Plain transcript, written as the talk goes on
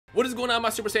What is going on, my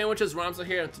super sandwiches? Rhymestyle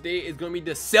here, and today is going to be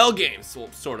the Cell game. So,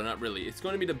 sort of, not really. It's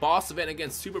going to be the boss event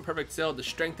against Super Perfect Cell, the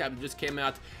strength type that just came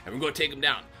out, and we're going to take him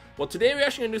down. Well, today we're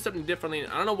actually going to do something differently,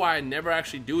 and I don't know why I never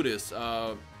actually do this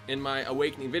in my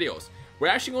awakening videos. We're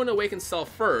actually going to awaken Cell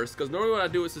first, because normally what I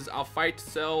do is I'll fight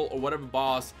Cell or whatever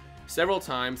boss several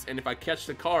times, and if I catch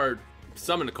the card,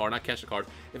 summon the card, not catch the card.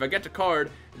 If I get the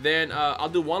card, then I'll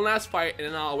do one last fight, and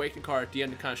then I'll awaken the card at the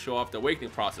end to kind of show off the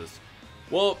awakening process.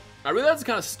 Well, I realize it's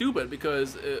kind of stupid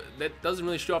because that doesn't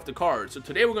really show off the card. So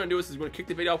today what we're going to do is we're going to kick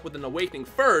the video off with an awakening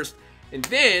first, and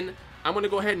then I'm going to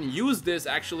go ahead and use this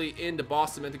actually in the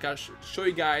boss event to kind of show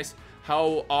you guys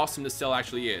how awesome the Cell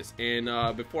actually is.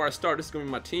 And before I start, this is going to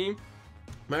be my team.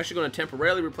 I'm actually going to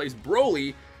temporarily replace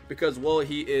Broly because, well,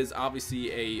 he is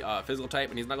obviously a physical type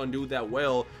and he's not going to do that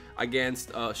well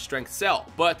against Strength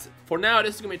Cell. But for now,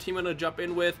 this is going to be a team I'm going to jump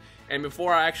in with. And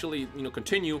before I actually,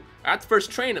 continue, I have to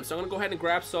first train him. So I'm going to go ahead and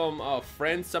grab some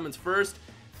friend summons first,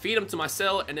 feed them to my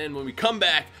Cell, and then when we come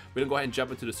back, we're going to go ahead and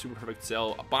jump into the Super Perfect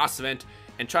Cell boss event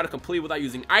and try to complete without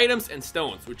using items and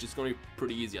stones, which is going to be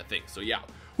pretty easy, I think. So yeah,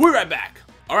 we're right back.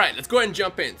 Alright, let's go ahead and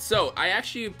jump in. So, I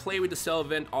actually play with the Cell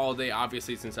event all day,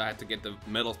 obviously, since I had to get the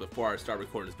medals before I start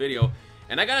recording this video.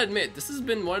 And I gotta admit, this has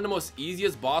been one of the most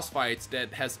easiest boss fights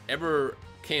that has ever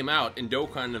came out in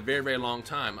Dokkan in a very, very long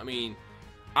time. I mean,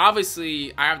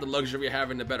 obviously, I have the luxury of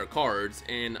having the better cards,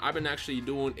 and I've been actually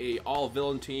doing a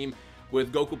all-villain team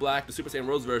with Goku Black, the Super Saiyan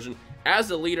Rose version, as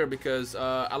the leader because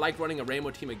I like running a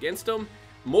Rainbow team against them.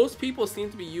 Most people seem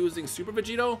to be using Super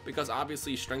Vegito because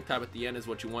obviously strength type at the end is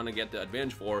what you want to get the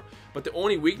advantage for. But the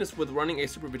only weakness with running a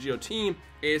Super Vegito team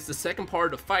is the second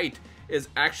part of the fight is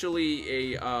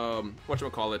actually a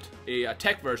whatchamacallit, a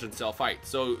tech version Cell fight.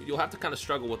 So you'll have to kind of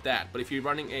struggle with that. But if you're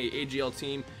running a AGL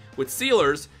team with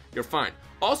sealers, you're fine.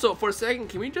 Also, for a second,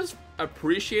 can we just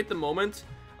appreciate the moment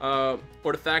or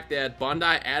the fact that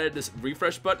Bandai added this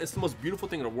refresh button? It's the most beautiful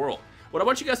thing in the world. What I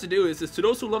want you guys to do is to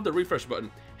those who love the refresh button,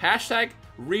 hashtag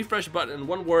refresh button in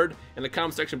one word in the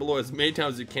comment section below as many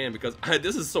times as you can, because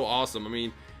this is so awesome. I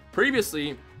mean,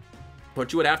 previously,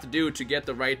 what you would have to do to get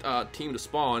the right team to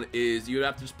spawn is you would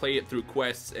have to just play it through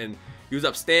quests and use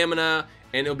up stamina,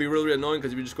 and it'll be really, really annoying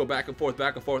because if you just go back and forth,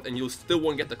 and you'll still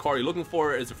won't get the card you're looking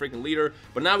for as a freaking leader.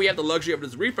 But now we have the luxury of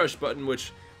this refresh button,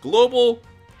 which global,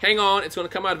 hang on, it's going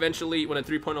to come out eventually when a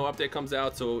 3.0 update comes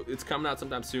out, so it's coming out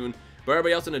sometime soon. But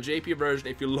everybody else in the JP version,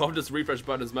 if you love this refresh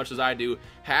button as much as I do,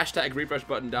 hashtag refresh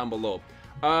button down below.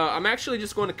 I'm actually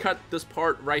just going to cut this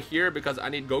part right here because I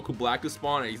need Goku Black to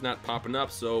spawn and he's not popping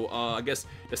up. So I guess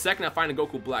the second I find a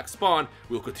Goku Black spawn,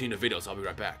 we'll continue the video, so I'll be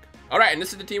right back. Alright, and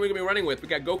this is the team we're going to be running with. We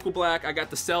got Goku Black, I got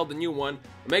the Cell, the new one,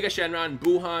 Omega Shenron,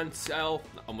 Buhan, Cell,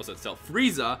 almost said Cell,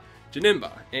 Frieza,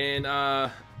 Janemba. And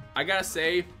I gotta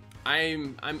say,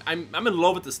 I'm in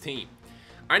love with this team.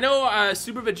 I know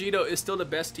Super Vegito is still the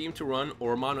best team to run,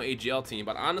 or Mono AGL team,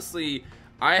 but honestly,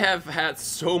 I have had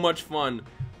so much fun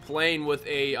playing with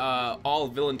a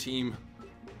all-villain team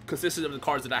consistent of the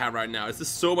cards that I have right now. It's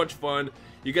just so much fun.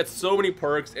 You get so many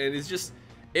perks, and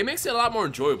it makes it a lot more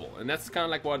enjoyable, and that's kind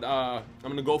of like what I'm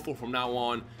going to go for from now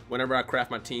on whenever I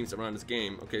craft my teams around this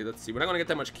game. Okay, let's see. We're not going to get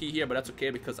that much key here, but that's okay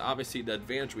because obviously the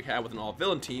advantage we have with an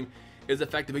all-villain team is the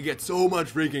fact that we get so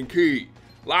much freaking key.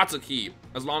 Lots of key,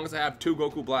 as long as I have 2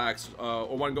 Goku Blacks,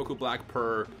 or 1 Goku Black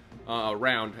per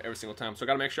round every single time. So I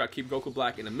gotta make sure I keep Goku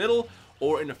Black in the middle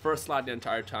or in the first slot the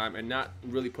entire time and not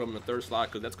really put him in the third slot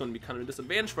because that's gonna be kind of a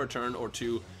disadvantage for a turn or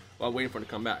two while waiting for him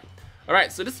to come back.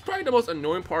 Alright, so this is probably the most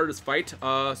annoying part of this fight.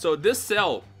 So this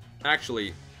Cell,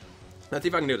 actually, let's see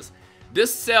if I can do this.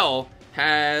 This Cell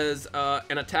has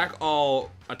an attack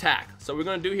all attack. So what we're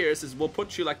gonna do here is we'll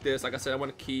put you like this. Like I said, I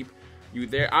wanna keep you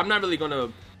there. I'm not really gonna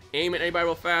aim at anybody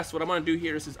real fast. What I'm gonna do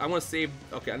here is I want to save.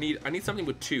 Okay, I need something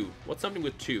with 2. What's something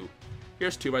with 2?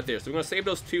 Here's 2 right there. So we're gonna save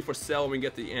those 2 for Cell when we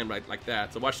get to the end, right, like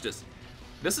that. So watch this.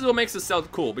 This is what makes the Cell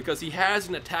cool because he has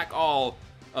an attack all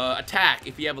attack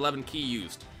if you have 11 key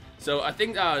used. So I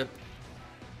think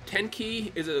 10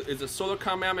 key is a solar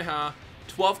Kamehameha,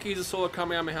 12 keys is a solar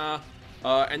Kamehameha,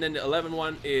 and then the 11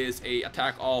 one is a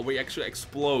attack all where he actually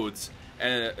explodes.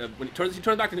 When he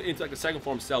turns back into like a second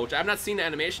form Cell, which I have not seen the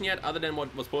animation yet other than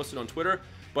what was posted on Twitter,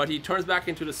 but he turns back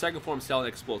into the second form Cell and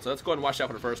explodes. So let's go ahead and watch that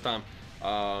for the first time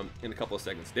in a couple of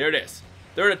seconds. There it is.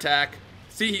 Third attack.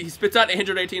 See, he spits out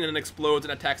 818 and then explodes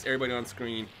and attacks everybody on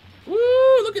screen. Woo,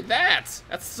 look at that.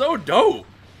 That's so dope.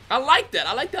 I like that.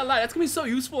 I like that a lot. That's going to be so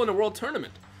useful in the World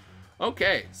Tournament.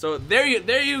 Okay, so there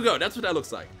you go. That's what that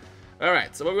looks like.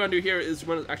 Alright, so what we're going to do here is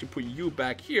we're going to actually put you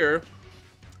back here,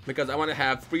 because I want to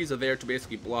have Frieza there to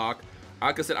basically block.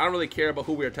 Like I said, I don't really care about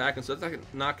who we're attacking, so let's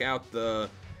knock out the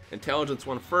intelligence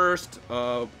one first.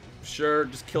 Sure,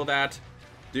 just kill that.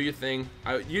 Do your thing.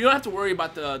 You don't have to worry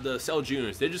about the Cell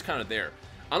Juniors. They're just kind of there.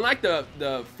 Unlike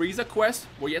the Frieza quest,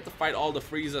 where you have to fight all the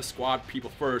Frieza squad people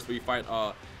first, where you fight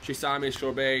Shisame,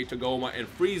 Sorbet, Togoma, and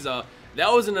Frieza,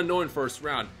 that was an annoying first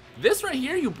round. This right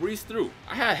here, you breeze through.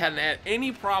 I hadn't had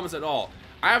any problems at all.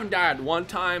 I haven't died one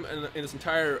time in this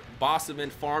entire boss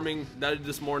event farming that I did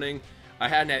this morning. I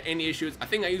hadn't had any issues. I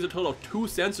think I used a total of 2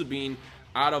 Senzu Bean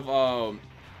out of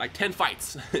like 10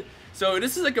 fights. So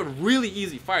this is like a really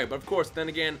easy fight, but of course, then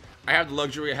again, I have the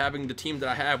luxury of having the team that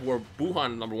I have where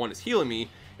Buhan, number 1, is healing me,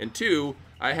 and 2,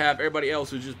 I have everybody else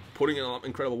who's just putting in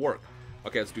incredible work.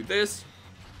 Okay, let's do this.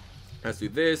 Let's do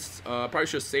this. Probably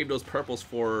should save those purples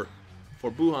for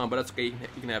Buhan, but that's okay.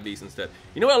 You can have these instead.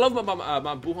 You know what I love about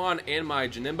my Buhan and my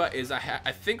Janemba is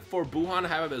I think for Buhan I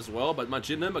have it as well, but my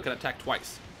Janemba can attack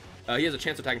twice. He has a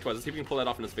chance of attacking twice. Let's see if we can pull that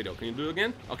off in this video. Can you do it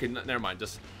again? Okay, never mind.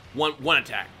 Just one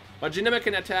attack. My Janemba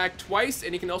can attack twice,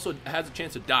 and he can also has a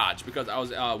chance to dodge because I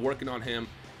was working on him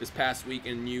this past week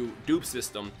in new dupe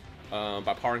system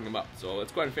by powering him up. So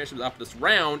let's go ahead and finish up this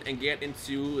round and get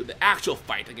into the actual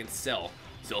fight against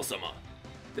Cell-sama.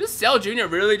 Did this Cell Jr.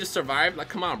 really just survive? Like,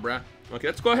 come on, bruh. Okay,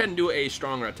 let's go ahead and do a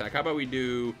stronger attack. How about we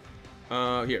do,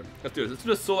 here, let's do this. Let's do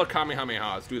the Solar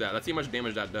Kamehameha. Let's do that. Let's see how much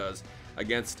damage that does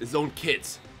against his own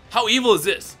kids. How evil is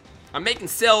this? I'm making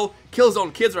Cell kill his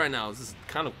own kids right now. This is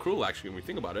kind of cruel, actually, when we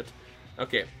think about it.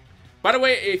 Okay. By the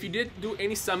way, if you did do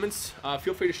any summons,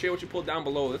 feel free to share what you pulled down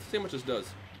below. Let's see how much this does.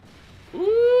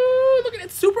 Ooh, look at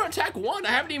that Super Attack 1. I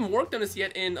haven't even worked on this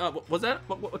yet in, what was that?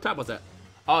 What type was that?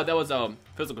 Oh, that was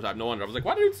physical type. No wonder. I was like,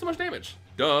 why did he do so much damage?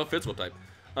 Duh, physical type.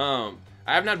 I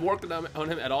have not worked on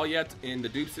him at all yet in the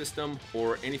dupe system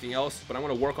or anything else, but I'm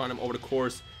going to work on him over the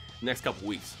course next couple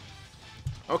weeks.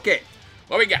 Okay.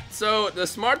 What we got? So the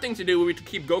smart thing to do would be to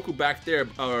keep Goku back there,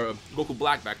 or Goku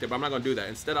Black back there, but I'm not going to do that.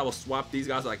 Instead, I will swap these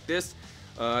guys like this.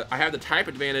 I have the type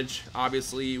advantage,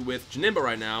 obviously, with Janemba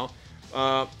right now.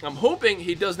 I'm hoping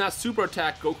he does not super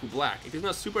attack Goku Black. If he does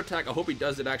not super attack, I hope he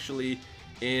does it actually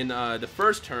in the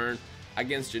first turn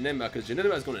against Janemba, because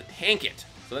Janemba is going to tank it.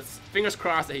 So let's fingers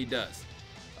crossed that he does.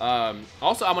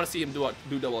 Also, I want to see him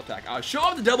do double attack. Show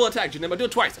off the double attack, Janemba. Do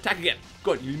it twice. Attack again.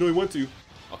 Good. You know you want to.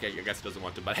 Okay, I guess he doesn't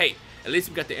want to, but hey, at least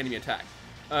we got the enemy attack.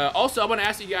 Also, I want to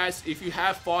ask you guys, if you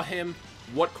have fought him,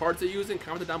 what cards are you using?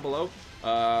 Comment it down below.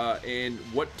 And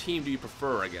what team do you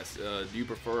prefer, I guess? Do you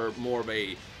prefer more of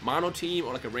a mono team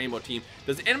or like a rainbow team?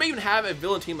 Does anybody even have a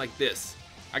villain team like this?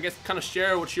 I guess kind of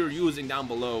share what you're using down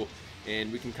below,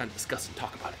 and we can kind of discuss and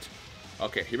talk about it.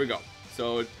 Okay, here we go.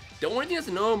 So, the only thing that's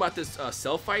to know about this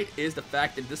Cell fight is the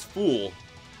fact that this fool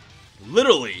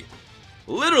literally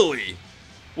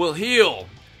will heal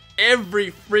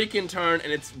every freaking turn,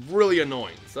 and it's really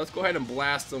annoying. So let's go ahead and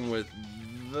blast them with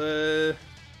the...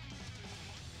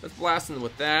 Let's blast them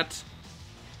with that.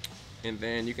 And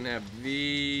then you can have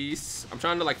these. I'm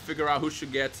trying to like figure out who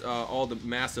should get all the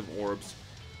massive orbs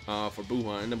for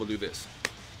Buhan, and then we'll do this.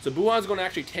 So Buhan's going to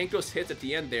actually tank those hits at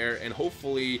the end there, and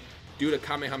hopefully do the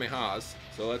Kamehamehas.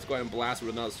 So let's go ahead and blast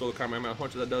with another Solar Kamehameha. How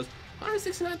much that does?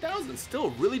 169,000. Still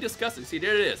really disgusting. See,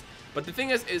 there it is. But the thing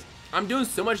is I'm doing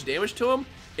so much damage to him,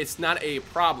 it's not a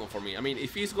problem for me. I mean,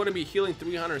 if he's going to be healing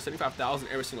 375,000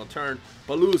 every single turn,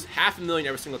 but lose 500,000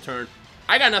 every single turn,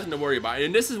 I got nothing to worry about.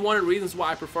 And this is one of the reasons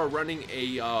why I prefer running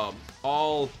a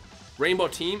all rainbow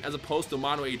team as opposed to a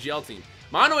mono AGL team.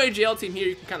 Mono AGL team here,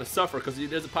 you can kind of suffer because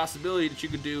there's a possibility that you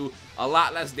could do a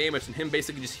lot less damage than him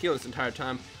basically just healing this entire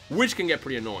time, which can get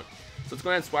pretty annoying. So let's go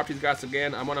ahead and swap these guys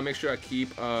again. I want to make sure I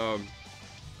keep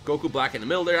Goku Black in the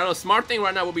middle there. I know the smart thing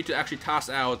right now would be to actually toss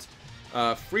out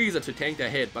Frieza to tank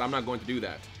that hit, but I'm not going to do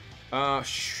that.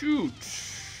 Shoot.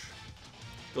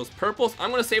 Those purples, I'm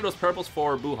going to save those purples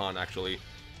for Buhan, actually,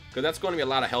 because that's going to be a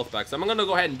lot of health back. So I'm going to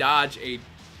go ahead and dodge a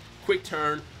quick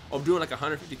turn of doing like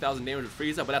 150,000 damage with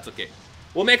Frieza, but that's okay.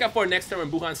 We'll make up for it next turn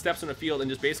when Buhan steps on the field and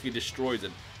just basically destroys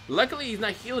it. Luckily, he's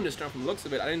not healing this turn from the looks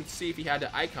of it. I didn't see if he had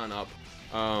the icon up.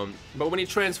 But when he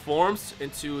transforms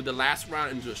into the last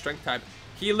round into a strength type,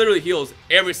 he literally heals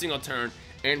every single turn,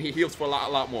 and he heals for a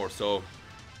lot more. So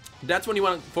that's when you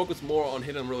want to focus more on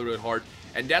hitting him really hard.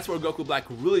 And that's where Goku Black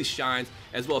really shines,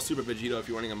 as well as Super Vegeta if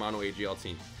you're running a mono AGL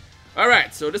team.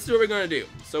 Alright, so this is what we're going to do.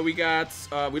 So we got,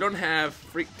 we don't have,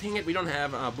 dang it, we don't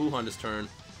have Buhan this turn.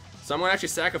 So I'm going to actually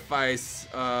sacrifice,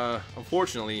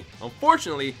 unfortunately, I'm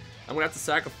going to have to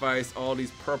sacrifice all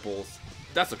these purples.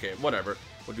 That's okay, whatever.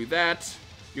 We'll do that.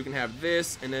 You can have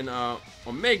this, and then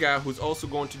Omega, who's also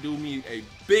going to do me a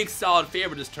big solid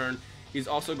favor this turn. He's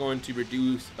also going to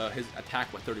reduce his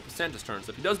attack by 30% this turn. So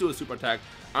if he does do a super attack,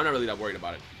 I'm not really that worried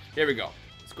about it. Here we go.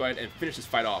 Let's go ahead and finish this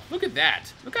fight off. Look at that.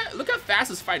 Look how fast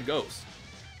this fight goes.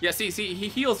 Yeah, see, he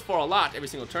heals for a lot every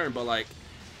single turn, but like,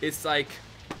 it's like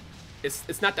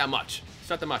it's not that much. It's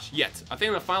not that much yet. I think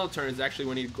in the final turn is actually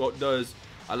when he does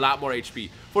a lot more HP.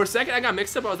 For a second, I got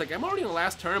mixed up. I was like, I'm already in the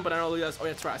last turn, but I don't realize, oh,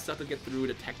 that's right, I still have to get through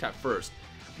the tech type first.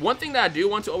 One thing that I do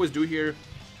want to always do here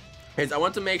is I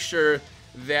want to make sure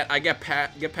that I get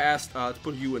past, let's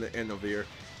put you in the end over here.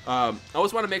 I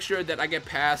always want to make sure that I get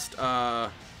past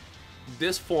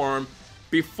this form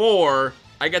before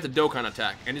I get the Dokkan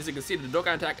attack. And as you can see, the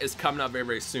Dokkan attack is coming up very,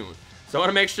 very soon. So I want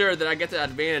to make sure that I get that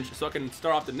advantage so I can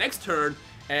start off the next turn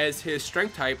as his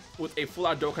strength type with a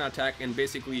full-out Dokkan attack and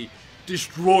basically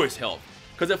destroys health.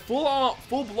 Because a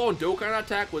full-blown Dokkan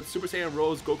attack with Super Saiyan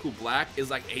Rose Goku Black is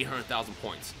like 800,000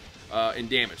 points in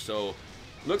damage. So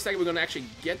looks like we're going to actually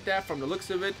get that from the looks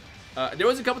of it. There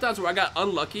was a couple times where I got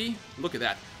unlucky. Look at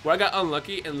that. Where I got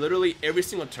unlucky and literally every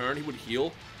single turn he would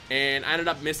heal. And I ended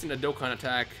up missing the Dokkan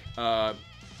attack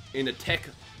in the tech.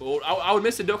 I would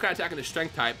miss the Dokkan attack in the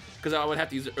strength type because I would have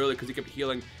to use it early because he kept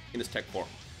healing in his tech form.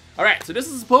 Alright, so this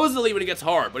is supposedly when it gets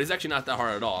hard, but it's actually not that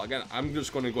hard at all. Again, I'm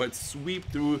just going to go ahead and sweep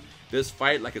through this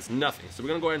fight like it's nothing. So we're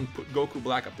going to go ahead and put Goku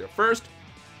Black up there first.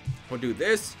 We'll do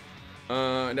this.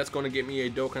 And that's going to get me a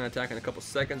Dokkan attack in a couple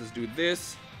seconds. Let's do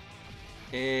this.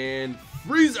 And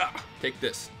Frieza! Take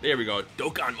this. There we go.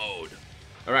 Dokkan mode.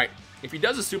 Alright, if he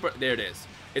does a super... There it is.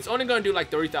 It's only going to do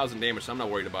like 30,000 damage, so I'm not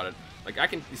worried about it. Like, I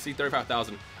can see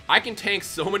 35,000. I can tank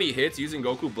so many hits using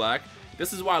Goku Black.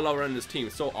 This is why I love running this team.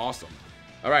 It's so awesome.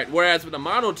 Alright, whereas with a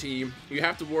mono team, you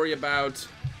have to worry about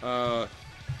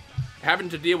having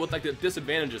to deal with like the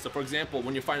disadvantages. So for example,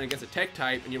 when you're fighting against a tech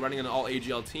type and you're running an all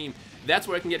AGL team, that's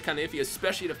where it can get kind of iffy,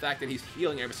 especially the fact that he's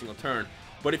healing every single turn.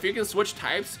 But if you can switch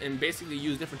types and basically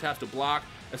use different types to block,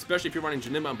 especially if you're running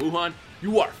Janemba and Buhan,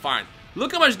 you are fine.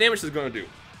 Look how much damage this is going to do.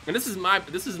 And this is my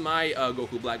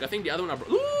Goku Black. I think the other one I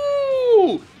brought,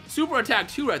 ooh, super attack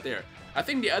 2 right there. I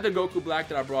think the other Goku Black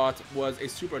that I brought was a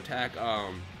super attack,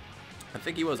 I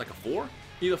think he was like a 4,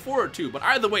 either 4 or 2, but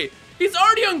either way, he's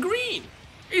already on green.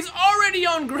 He's already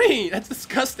on green. That's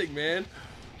disgusting, man.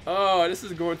 Oh, this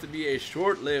is going to be a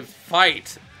short-lived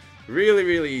fight. Really,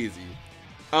 really easy.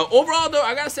 Overall, though,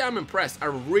 I gotta say I'm impressed. I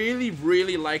really,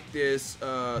 really like this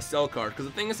Cell card, because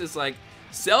the thing is, it's like,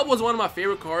 Cell was one of my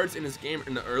favorite cards in this game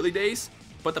in the early days,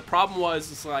 but the problem was,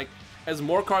 it's like, as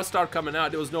more cards start coming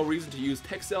out, there was no reason to use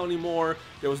Tech Cell anymore.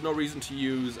 There was no reason to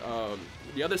use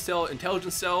the other Cell,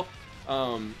 Intelligence Cell.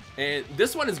 And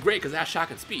this one is great because it has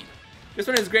shock and speed. This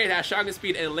one is great, it has shock and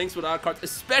speed, and it links with other cards,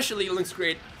 especially it links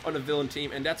great on the villain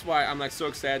team, and that's why I'm like so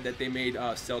excited that they made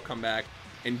Cell come back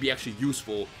and be actually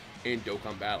useful in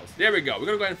Dokkan battles. There we go. We're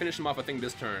gonna go ahead and finish him off, I think,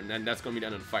 this turn, and that's gonna be the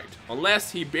end of the fight.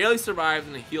 Unless he barely survives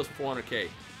and he heals for 400k.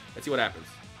 Let's see what happens.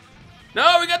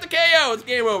 No, we got the KO! It's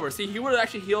game over. See, he would have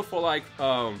actually healed for like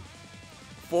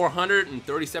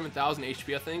 437,000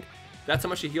 HP, I think. That's how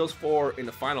much he heals for in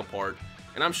the final part.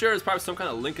 And I'm sure there's probably some kind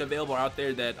of link available out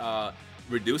there that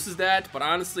reduces that. But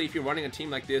honestly, if you're running a team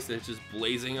like this that's just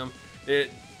blazing them, you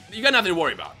got nothing to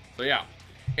worry about. So yeah.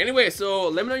 Anyway, so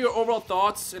let me know your overall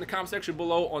thoughts in the comment section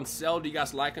below on Cell. Do you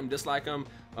guys like him, dislike him?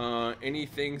 Any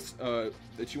things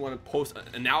that you want to post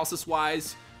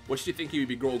analysis-wise? What do you think he would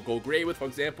be go great with? For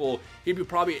example, he'd be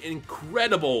probably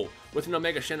incredible with an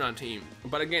Omega Shenron team.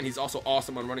 But again, he's also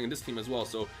awesome on running this team as well.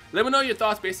 So let me know your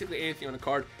thoughts, basically anything on the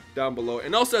card down below.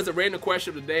 And also, as a random question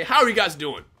of the day, how are you guys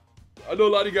doing? I know a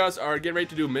lot of you guys are getting ready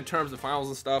to do midterms and finals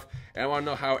and stuff, and I want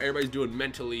to know how everybody's doing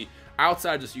mentally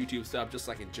outside just YouTube stuff, just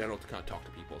like in general, to kind of talk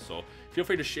to people. So feel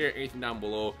free to share anything down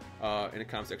below in the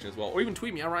comment section as well, or even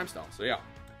tweet me at Rhymestyle. So yeah.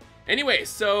 Anyway,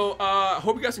 so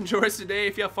hope you guys enjoyed this today.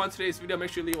 If you have fun today's video,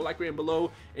 make sure you leave a like rating below.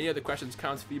 Any other questions,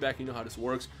 comments, feedback, you know how this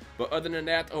works. But other than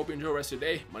that, I hope you enjoy the rest of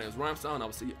your day. My name is Rhymestyle, and I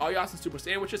will see all you awesome Super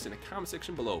Sandwiches in the comment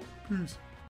section below. Peace.